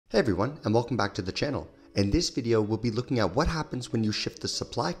Hey everyone, and welcome back to the channel. In this video, we'll be looking at what happens when you shift the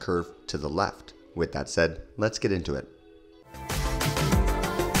supply curve to the left. With that said, let's get into it.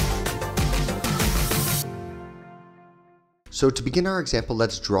 So to begin our example,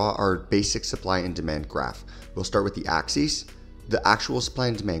 let's draw our basic supply and demand graph. We'll start with the axes, the actual supply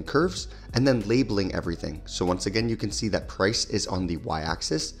and demand curves, and then labeling everything. So once again, you can see that price is on the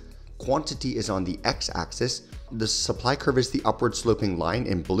y-axis, quantity is on the x-axis, the supply curve is the upward sloping line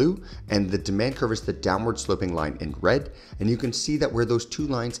in blue, and the demand curve is the downward sloping line in red. And you can see that where those two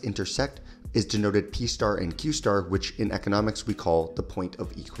lines intersect is denoted P star and Q star, which in economics we call the point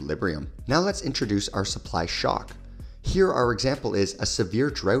of equilibrium. Now let's introduce our supply shock. Here our example is a severe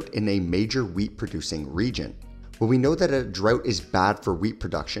drought in a major wheat producing region. Well, we know that a drought is bad for wheat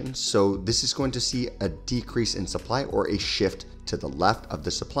production, so this is going to see a decrease in supply or a shift to the left of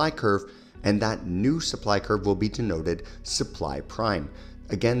the supply curve, and that new supply curve will be denoted supply prime.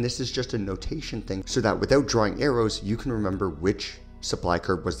 Again, this is just a notation thing so that without drawing arrows, you can remember which supply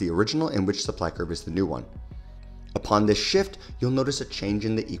curve was the original and which supply curve is the new one. Upon this shift, you'll notice a change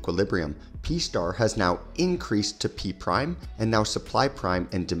in the equilibrium. P star has now increased to P prime, and now supply prime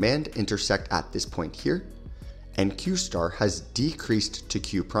and demand intersect at this point here. And Q star has decreased to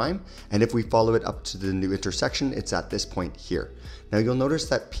Q prime, and if we follow it up to the new intersection, it's at this point here. Now you'll notice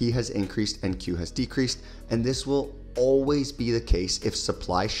that P has increased and Q has decreased, and this will always be the case if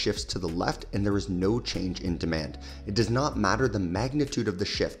supply shifts to the left and there is no change in demand. It does not matter the magnitude of the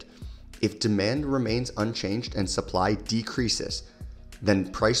shift. If demand remains unchanged and supply decreases,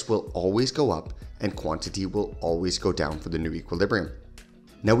 then price will always go up and quantity will always go down for the new equilibrium.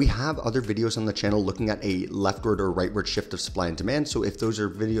 Now we have other videos on the channel looking at a leftward or rightward shift of supply and demand, so if those are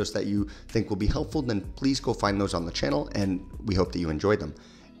videos that you think will be helpful, then please go find those on the channel, and we hope that you enjoyed them.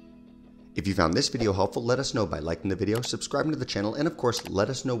 If you found this video helpful, let us know by liking the video, subscribing to the channel, and of course, let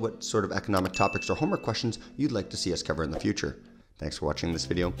us know what sort of economic topics or homework questions you'd like to see us cover in the future. Thanks for watching this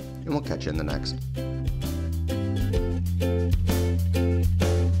video, and we'll catch you in the next.